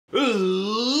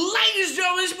Ladies and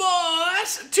gentlemen,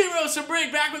 boys, T-Rose and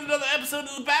Brick back with another episode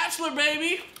of The Bachelor,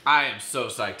 baby. I am so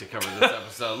psyched to cover this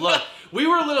episode. Look, we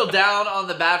were a little down on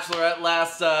The Bachelorette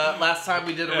last time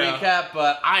we did a recap,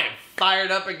 but I am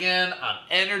fired up again. I'm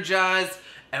energized,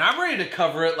 and I'm ready to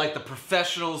cover it like the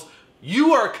professionals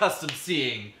you are accustomed to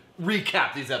seeing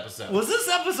recap these episodes. Was this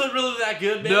episode really that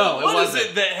good, man? No, it wasn't. What is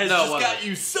it that has got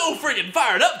you so freaking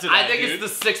fired up tonight, I think it's the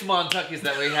 6 Montuckies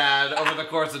that we had over the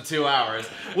course of 2 hours.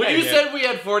 When you said we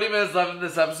had 40 minutes left in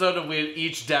this episode and we had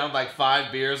each down like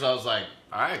 5 beers, I was like,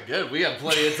 all right, good. We have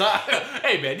plenty of time.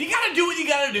 Hey, man, you gotta do what you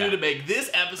gotta do to make this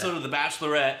episode of The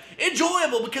Bachelorette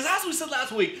enjoyable, because as we said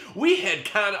last week, we had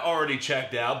kind of already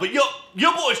checked out, but your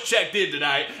boys checked in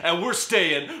tonight, and we're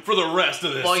staying for the rest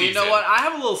of this season. You know what? I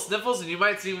have a little sniffles, and you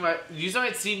might see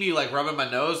me like rubbing my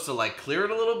nose to like clear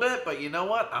it a little bit, but you know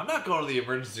what? I'm not going to the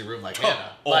emergency room like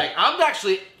Hannah. Like, I'm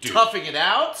actually toughing it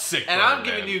out, and I'm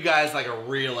giving you guys like a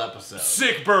real episode.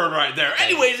 Sick burn right there.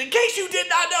 Anyways, in case you did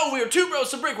not know, we are Two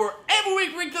Bros and Brick, where every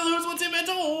week Brick tells who's what's in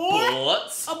mental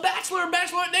a Bachelor and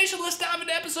Bachelorette Nation. Let's dive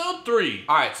into episode 3.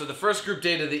 All right, so the first group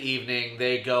date of the evening,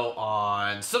 they go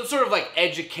on some sort of like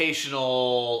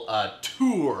educational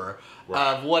tour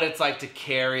of what it's like to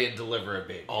carry and deliver a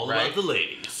baby. All about the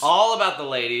ladies. All about the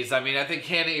ladies. I mean, I think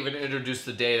Hannah even introduced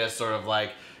the date as sort of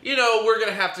like, you know,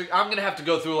 I'm gonna have to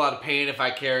go through a lot of pain if I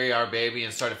carry our baby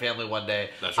and start a family one day.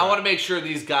 That's right. I want to make sure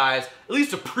these guys at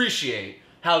least appreciate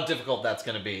how difficult that's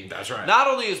going to be. That's right. Not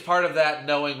only is part of that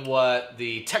knowing what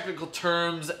the technical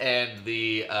terms and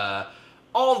the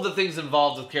all of the things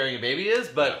involved with carrying a baby is,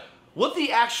 but what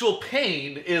the actual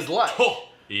pain is like. Oh,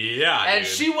 yeah, and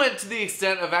she went to the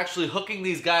extent of actually hooking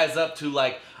these guys up to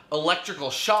like electrical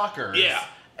shockers. Yeah.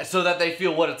 So that they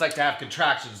feel what it's like to have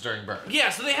contractions during birth. Yeah,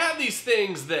 so they have these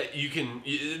things that you can...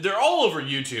 They're all over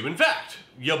YouTube. In fact,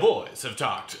 your boys have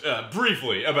talked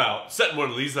briefly about setting one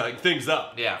of these things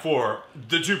up for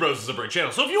the Two Bros and Brick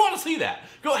channel. So if you want to see that,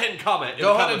 go ahead and comment.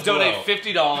 Go ahead and donate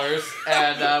 $50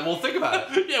 and we'll think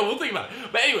about it. Yeah, we'll think about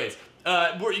it. But anyways...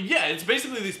 it's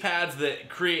basically these pads that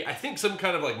create, I think, some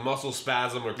kind of like muscle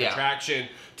spasm or contraction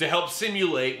to help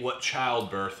simulate what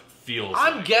childbirth feels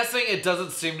like. I'm guessing it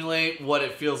doesn't simulate what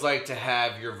it feels like to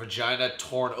have your vagina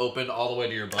torn open all the way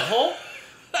to your butthole.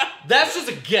 That's just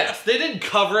a guess. They didn't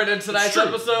cover it in tonight's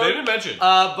episode. They didn't mention.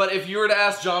 But if you were to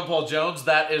ask John Paul Jones,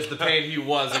 that is the pain he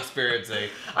was experiencing.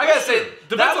 I gotta say,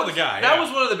 depends on the guy. That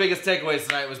was one of the biggest takeaways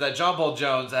tonight, was that John Paul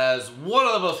Jones has one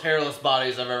of the most hairless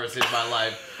bodies I've ever seen in my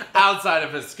life, outside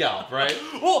of his scalp, right?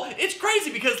 Well, it's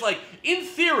crazy because, like, in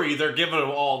theory, they're giving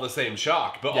them all the same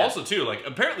shock, but also, too, like,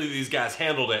 apparently these guys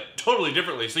handled it totally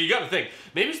differently, so you gotta think,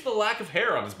 maybe it's the lack of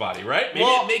hair on his body, right? Maybe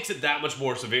it makes it that much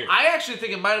more severe. I actually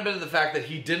think it might have been the fact that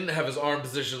he didn't have his arm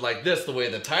positioned like this the way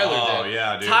that Tyler did. Oh,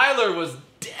 yeah, dude. Tyler was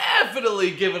definitely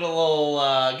giving a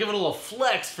little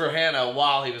flex for Hannah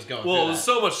while he was going through that. Well, it was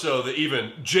so much so that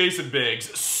even Jason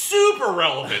Biggs, super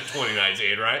relevant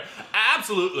 2019, right?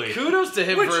 Absolutely. Kudos to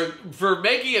him for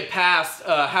making it past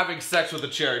having sex with a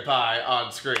cherry pie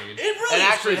on screen. It really and is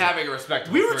actually crazy. having a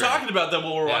respectable We were career. talking about that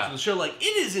when we were watching the show. Like,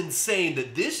 it is insane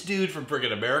that this dude from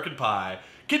friggin' American Pie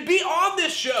could be on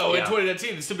this show in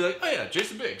 2019 and still be like, oh yeah,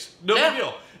 Jason Biggs. No big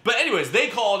deal. But anyways, they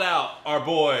called out our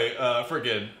boy,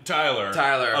 friggin' Tyler.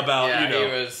 About, he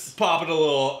was popping a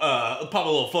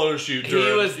little photo shoot during,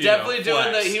 he was definitely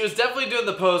doing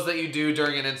the pose that you do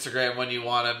during an Instagram when you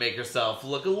want to make yourself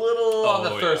look a little on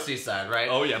the thirsty side, right?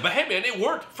 Oh yeah, but hey man, it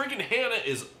worked. Friggin' Hannah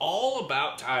is all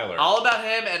about Tyler. All about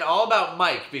him and all about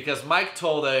Mike, because Mike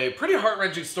told a pretty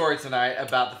heart-wrenching story tonight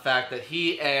about the fact that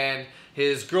he and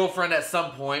his girlfriend at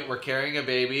some point were carrying a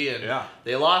baby, and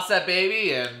they lost that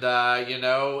baby, and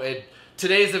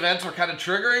today's events were kind of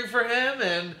triggering for him,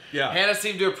 and Hannah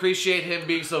seemed to appreciate him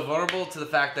being so vulnerable to the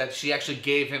fact that she actually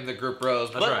gave him the group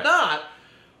rose, but not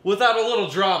without a little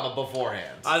drama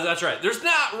beforehand. That's right. There's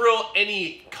not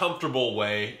any comfortable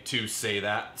way to say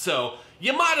that, so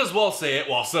you might as well say it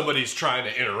while somebody's trying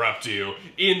to interrupt you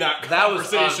in that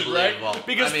conversation, right?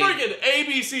 Because friggin'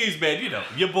 ABCs, man, you know,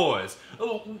 your boys.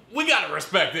 We gotta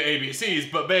respect the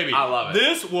ABCs, but baby, I love it.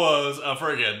 This was a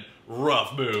friggin'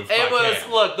 rough move. It was,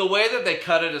 look, the way that they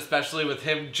cut it, especially with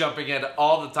him jumping in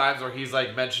all the times where he's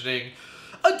like mentioning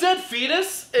a dead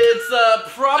fetus,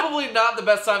 it's probably not the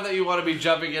best time that you want to be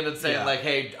jumping in and saying like,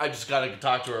 hey, I just gotta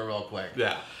talk to her real quick.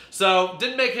 Yeah. So,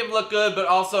 didn't make him look good, but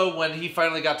also when he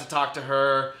finally got to talk to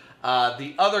her,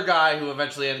 the other guy who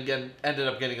eventually ended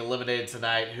up getting eliminated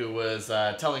tonight, who was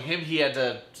telling him he had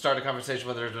to start a conversation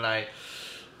with her tonight,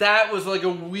 that was like a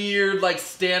weird like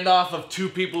standoff of two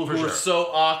people who were so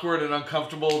awkward and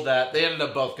uncomfortable that they ended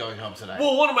up both going home tonight.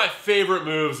 Well, one of my favorite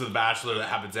moves of The Bachelor that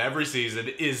happens every season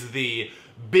is the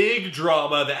big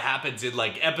drama that happens in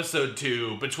like episode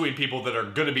 2 between people that are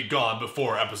gonna be gone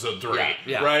before episode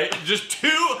 3, right? Just 2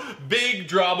 big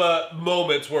drama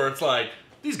moments where it's like,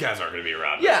 these guys aren't going to be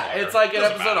around. Yeah, it's like an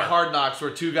episode of Hard Knocks where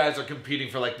 2 guys are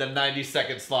competing for like the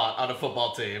 92nd slot on a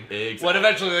football team. Exactly. When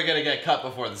eventually they're going to get cut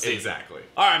before the season. Exactly.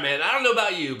 All right, man. I don't know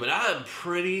about you, but I'm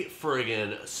pretty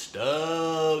friggin'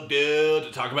 stoked, dude,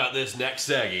 to talk about this next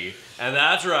seggy. And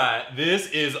that's right. This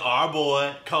is our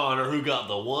boy, Connor, who got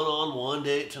the one-on-one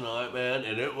date tonight, man.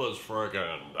 And it was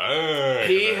friggin' dang.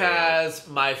 He has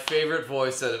my favorite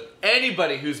voice of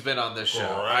anybody who's been on this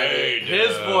show.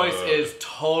 His voice is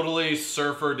totally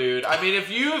surfer dude. I mean, if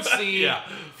you've seen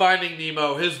Finding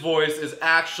Nemo, his voice is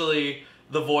actually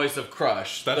the voice of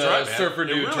Crush. That's right, man. Surfer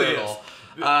dude really turtle.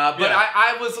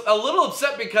 I was a little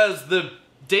upset because the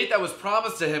date that was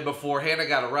promised to him before Hannah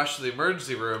got a rush to the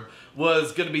emergency room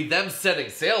was going to be them setting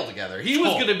sail together. He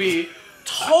was going to be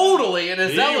totally in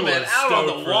his element out on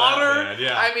the water.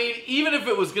 I mean, even if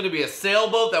it was going to be a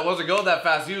sailboat that wasn't going that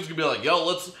fast, he was going to be like, yo,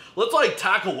 let's like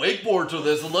tack a wakeboard to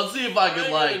this and let's see if I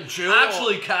can like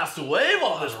actually cast a wave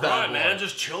on this bad boy. Man,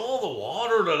 just chill on the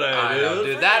water today,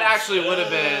 dude. That actually would have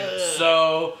been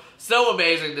so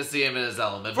amazing to see him in his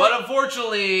element. But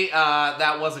unfortunately,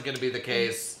 that wasn't going to be the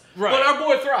case. Right. But our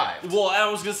boy thrived. Well,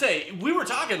 I was going to say, we were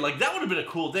talking, like, that would have been a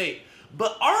cool date.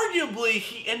 But arguably,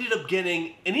 he ended up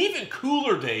getting an even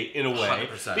cooler date in a way.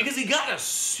 100%. Because he got a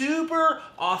super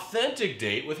authentic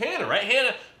date with Hannah, right?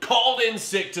 Hannah called in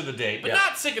sick to the date, but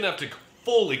not sick enough to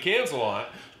fully cancel on it.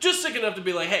 Just sick enough to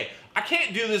be like, hey, I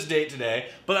can't do this date today,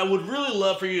 but I would really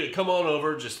love for you to come on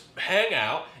over, just hang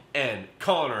out. And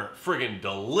Connor friggin'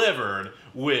 delivered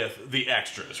with the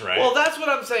extras, right? Well, that's what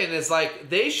I'm saying. Is like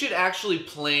they should actually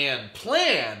plan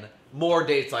more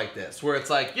dates like this, where it's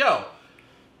like, yo,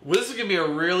 well, this is gonna be a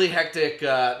really hectic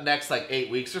next like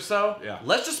 8 weeks or so. Yeah.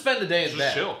 Let's just spend the day in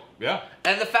bed. Chill. Yeah.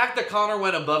 And the fact that Connor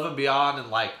went above and beyond and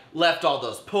like left all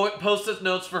those post-it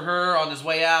notes for her on his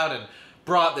way out and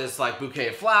brought this like bouquet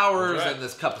of flowers and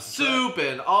this cup of soup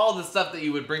and all the stuff that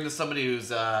you would bring to somebody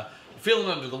who's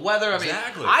feeling under the weather. I mean,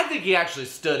 I think he actually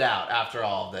stood out after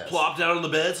all of this. Plopped down on the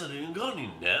bed, said, you got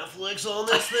any Netflix on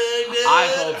this thing, dude?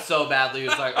 I hope so badly. He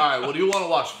was like, all right, what do you want to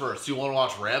watch first? Do you want to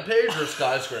watch Rampage or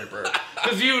Skyscraper?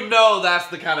 Because you know that's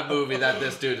the kind of movie that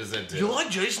this dude is into. You like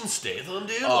Jason Statham,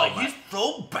 dude? Oh, like, he's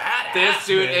so badass, This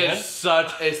dude is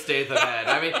such a Statham head.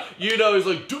 I mean, you know, he's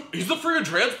like, dude, he's the freaking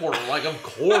transporter. Like, of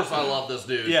course I love this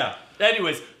dude. Yeah.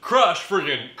 Anyways, Crush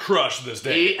friggin' crushed this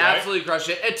day. He absolutely crushed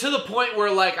it. And to the point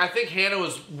where, like, I think Hannah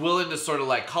was willing to sort of,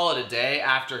 like, call it a day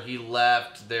after he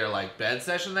left their, like, bed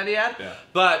session that he had. Yeah.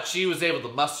 But she was able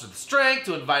to muster the strength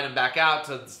to invite him back out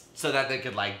so that they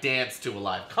could, like, dance to a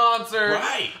live concert.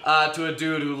 Right. To a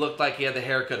dude who looked like he had the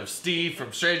haircut of Steve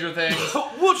from Stranger Things.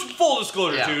 Which, full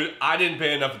disclosure, dude, I didn't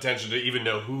pay enough attention to even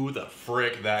know who the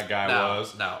frick that guy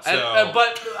was. No. So.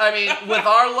 But, I mean, with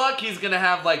our luck, he's going to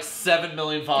have, like, 7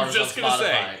 million followers on Spotify. I was just going to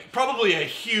say, probably a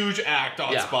huge act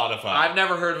on Spotify. I've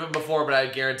never heard of him before, but I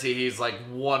guarantee he's, like,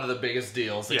 one of the biggest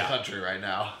deals in the country right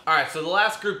now. All right, so the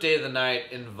last group date of the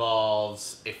night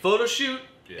involves a photo shoot.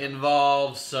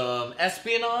 Involves some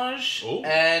espionage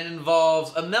and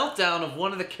involves a meltdown of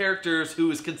one of the characters who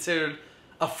is considered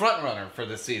a frontrunner for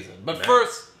this season. But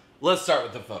first, let's start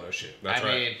with the photo shoot. I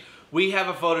mean, we have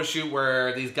a photo shoot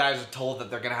where these guys are told that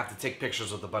they're going to have to take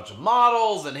pictures with a bunch of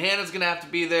models and Hannah's going to have to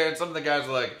be there. And some of the guys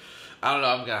are like, I don't know,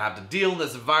 I'm going to have to deal in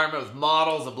this environment with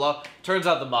models and blah. Turns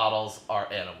out the models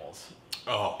are animals.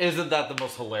 Oh. Isn't that the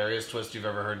most hilarious twist you've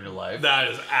ever heard in your life? That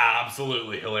is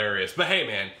absolutely hilarious. But hey,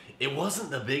 man, it wasn't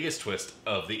the biggest twist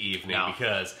of the evening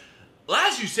because,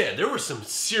 as you said, there was some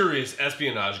serious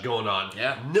espionage going on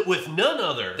with none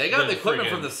other. They got the equipment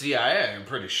from the CIA, I'm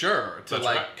pretty sure,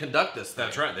 to conduct this thing.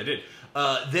 That's right, they did.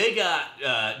 They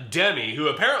got Demi, who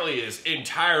apparently is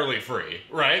entirely free,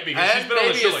 right? Because she's been on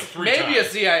the show like 3 times. Maybe a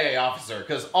CIA officer,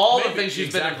 because all the things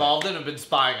she's been involved in have been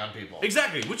spying on people.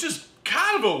 Exactly, which is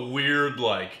kind of a weird,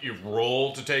 like,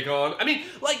 role to take on. I mean,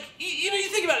 like, you know, you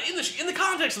think about it, in the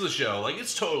context of the show, like,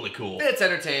 it's totally cool. It's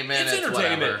entertainment. It's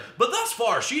entertainment. Whatever. But thus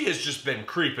far, she has just been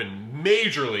creeping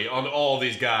majorly on all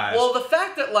these guys. Well, the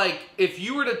fact that, like, if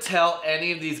you were to tell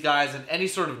any of these guys in any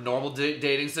sort of normal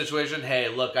dating situation, hey,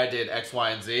 look, I did X, Y,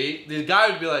 and Z, the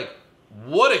guy would be like,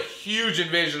 what a huge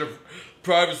invasion of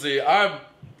privacy. I'm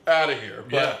out of here.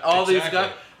 But all these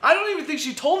guys... I don't even think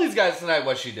she told these guys tonight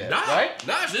what she did, right?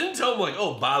 Nah, she didn't tell them, like,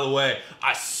 oh, by the way,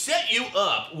 I set you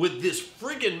up with this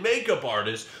friggin' makeup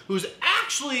artist who's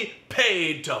actually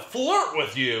paid to flirt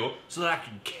with you so that I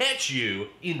can catch you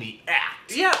in the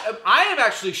act. Yeah, I am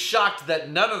actually shocked that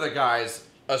none of the guys,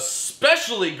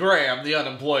 especially Graham, the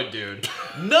unemployed dude,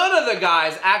 none of the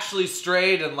guys actually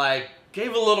strayed and, like,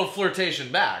 gave a little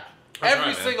flirtation back. That's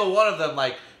Every right, single one of them,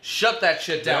 like, shut that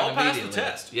shit down they all immediately. passed the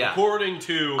test. Yeah. According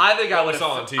to I think what we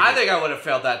saw on TV. I think I would have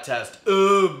failed that test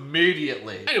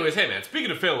immediately. Anyways, hey man, speaking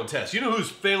of failing tests, you know who's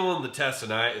failing the test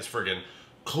tonight is friggin'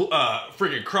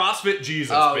 CrossFit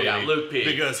Jesus, baby. Yeah, Luke P.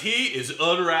 Because he is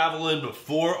unraveling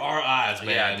before our eyes,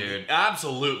 man. Yeah, dude.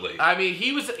 Absolutely. I mean,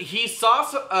 he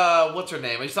saw, what's her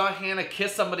name? He saw Hannah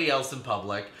kiss somebody else in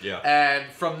public. Yeah.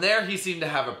 And from there, he seemed to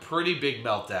have a pretty big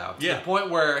meltdown. To the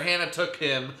point where Hannah took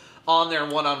him on their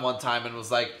one-on-one time and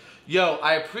was like, yo,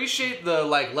 I appreciate the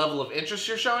like level of interest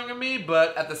you're showing in me,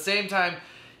 but at the same time,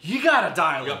 you gotta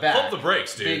dial it back. Pump the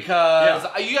brakes, dude. Because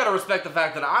you gotta respect the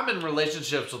fact that I'm in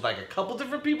relationships with like a couple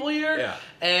different people here. Yeah.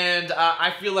 And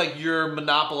I feel like you're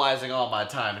monopolizing all my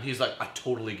time. And he's like, I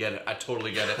totally get it. I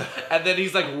totally get it. And then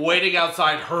he's like waiting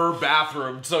outside her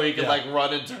bathroom so he can like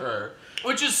run into her.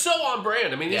 Which is so on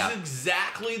brand. I mean, he's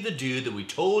exactly the dude that we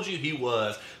told you he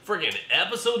was. Friggin'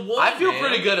 episode 1. I feel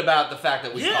pretty good about the fact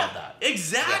that we called that.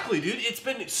 Exactly, dude. It's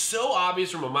been so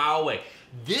obvious from a mile away.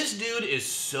 This dude is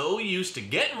so used to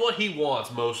getting what he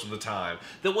wants most of the time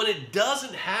that when it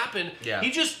doesn't happen,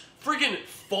 he just friggin'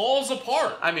 falls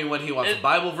apart. I mean, when he wants a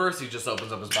Bible verse, he just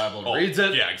opens up his Bible and reads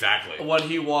it. Yeah, exactly. When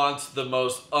he wants the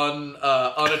most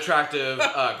unattractive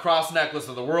cross necklace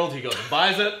in the world, he goes and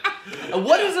buys it.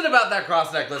 What is it about that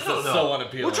cross necklace that's so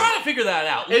unappealing? We're trying to figure that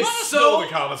out. It's Let us know in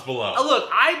the comments below. Look,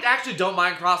 I actually don't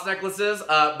mind cross necklaces,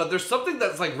 but there's something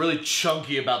that's like really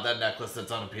chunky about that necklace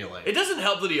that's unappealing. It doesn't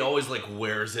help that he always like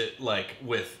wears it like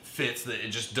with fits that it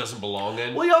just doesn't belong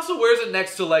in. Well, he also wears it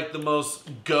next to like the most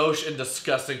gauche and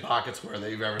disgusting pocket square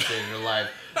that you've ever seen in your life.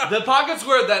 The pocket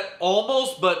square that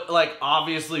almost, but like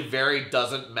obviously very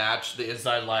doesn't match the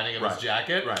inside lining of his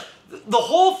jacket. Right. The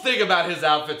whole thing about his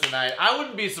outfit tonight, I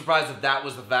wouldn't be surprised if that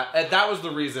was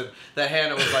the reason that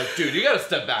Hannah was like, dude, you gotta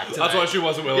step back tonight. That's why she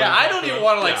wasn't willing. Yeah, I don't even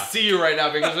want to like see you right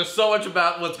now because there's so much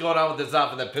about what's going on with this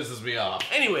outfit that pisses me off.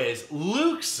 Anyways,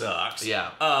 Luke sucks. Yeah.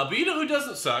 But you know who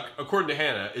doesn't suck, according to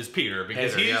Hannah, is Peter,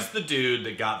 because he's the dude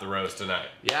that got the rose tonight.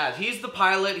 Yeah, he's the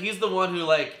pilot. He's the one who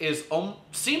like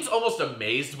seems almost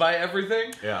amazed by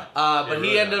everything. Yeah. But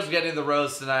he ended up getting the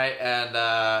rose tonight,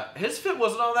 and his fit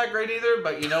wasn't all that great either.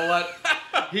 But you know what?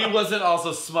 He wasn't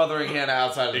also smothering Hannah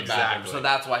outside of the bathroom, so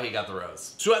that's why he got the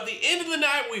rose. So at the end of the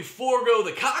night, we forego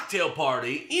the cocktail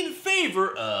party in favor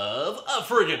of a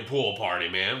friggin' pool party,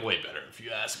 man. Way better, if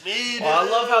you ask me. Well, I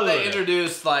love how they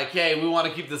introduced, like, hey, we want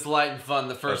to keep this light and fun.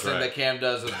 The first thing that Cam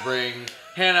does is bring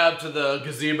Hannah up to the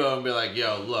gazebo and be like,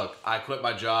 yo, look, I quit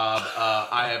my job.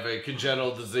 I have a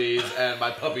congenital disease, and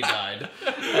my puppy died.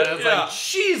 And it's like,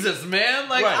 Jesus, man.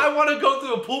 Like, I want to go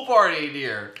through a pool party in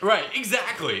here. Right,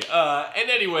 exactly. And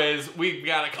anyways, we've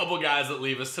got a couple guys that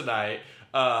leave us tonight.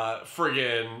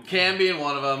 Friggin' Cam being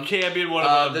one of them.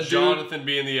 The Jonathan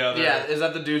being the other. Yeah, is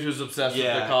that the dude who's obsessed with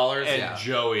the collars? And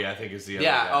Joey, I think, is the other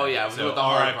guy. Oh, yeah, so with the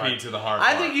hard part. RIP to the hard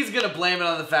part. I think he's going to blame it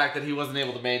on the fact that he wasn't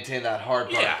able to maintain that hard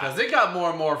part. Because it got more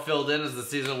and more filled in as the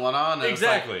season went on. And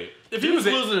exactly. If he was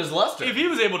losing his luster. If he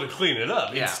was able to clean it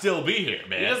up, he'd still be here,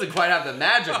 man. He doesn't quite have the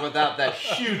magic without that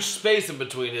huge space in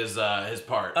between his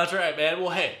part. That's right, man.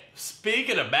 Well, hey,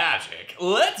 speaking of magic,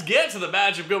 let's get to the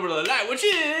magic moment of the night, which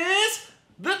is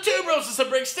the Two Bros and some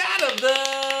break stat of the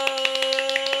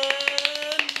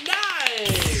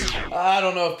night. I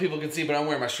don't know if people can see, but I'm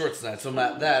wearing my shorts tonight, so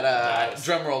that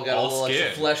drum roll got a little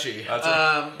extra fleshy. That's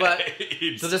right. But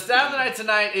so the stat of the night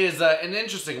tonight is an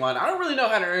interesting one. I don't really know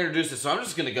how to introduce it, so I'm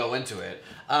just going to go into it.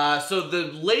 So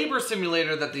the labor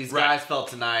simulator that these guys felt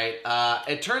tonight,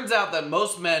 it turns out that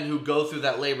most men who go through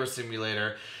that labor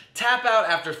simulator tap out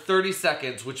after 30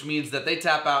 seconds, which means that they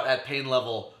tap out at pain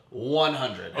level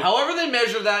 100. Okay. However they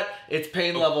measure that, it's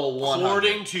pain level 100.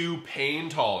 According to pain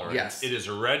tolerance, it is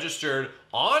registered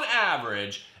on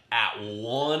average at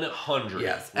 100.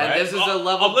 Yes, and this is a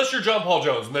level... Unless you're John Paul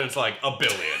Jones, and then it's like a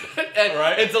billion.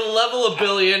 Right? It's a level of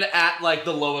billion at like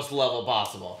the lowest level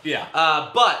possible. Yeah.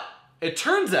 But it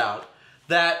turns out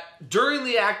that during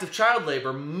the act of child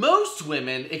labor, most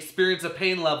women experience a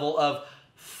pain level of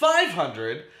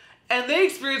 500, and they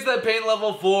experience that pain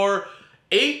level for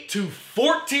 8 to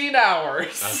 14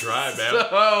 hours. That's right, man.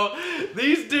 So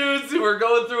these dudes who are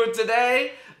going through it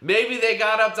today, maybe they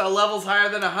got up to levels higher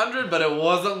than 100, but it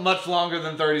wasn't much longer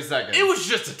than 30 seconds. It was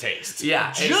just a taste.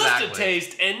 Yeah, just a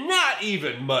taste, and not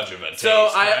even much of a taste. So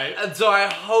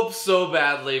I hope so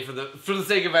badly for the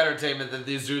sake of entertainment that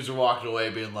these dudes are walking away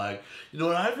being like, you know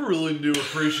what, I have a really new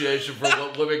appreciation for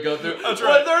what women go through. That's right.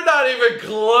 But they're not even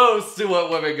close to what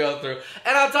women go through.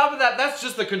 And on top of that, that's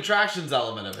just the contractions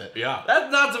element of it. Yeah.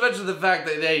 That's not to mention the fact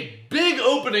that a big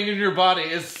opening in your body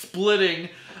is splitting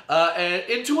and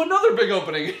into another big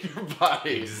opening in your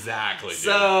body. Exactly. Dude.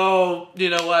 So, you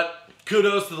know what?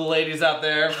 Kudos to the ladies out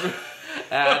there.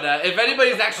 And if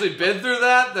anybody's actually been through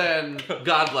that, then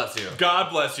God bless you. God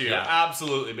bless you. Yeah.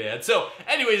 Absolutely, man. So,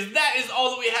 anyways, that is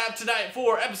all that we have tonight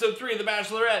for episode 3 of The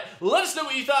Bachelorette. Let us know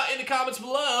what you thought in the comments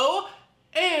below.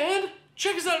 And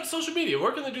check us out on social media.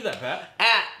 Where can they do that, Pat?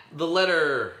 At the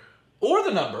letter or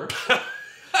the number.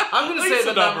 I'm going to say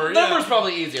the number. Yeah. Number's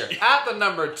probably easier. At the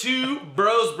number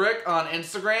 2brosbrick on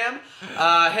Instagram.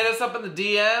 Hit us up in the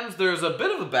DMs. There's a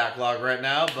bit of a backlog right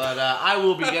now, but I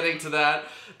will be getting to that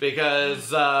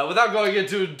because without going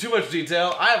into too much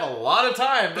detail, I have a lot of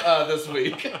time this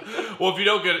week. Well,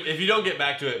 if you don't get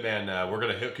back to it, man, we're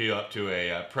gonna hook you up to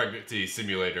a pregnancy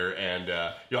simulator, and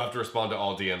you'll have to respond to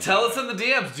all DMs. Tell us in the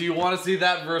DMs. Do you want to see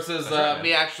that versus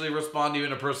me actually respond to you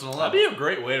in a personal level? That'd be a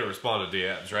great way to respond to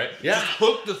DMs, right? Yeah. Just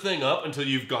hook the thing up until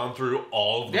you've gone through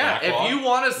all of the backlog. If you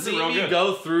want to see me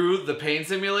go through the pain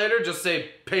simulator, just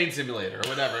say pain simulator or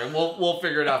whatever, and we'll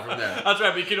figure it out from there. That's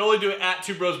right, but you can only do it at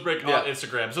 2brosbrick on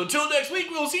Instagram. So until next week,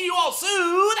 we'll see you all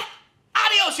soon.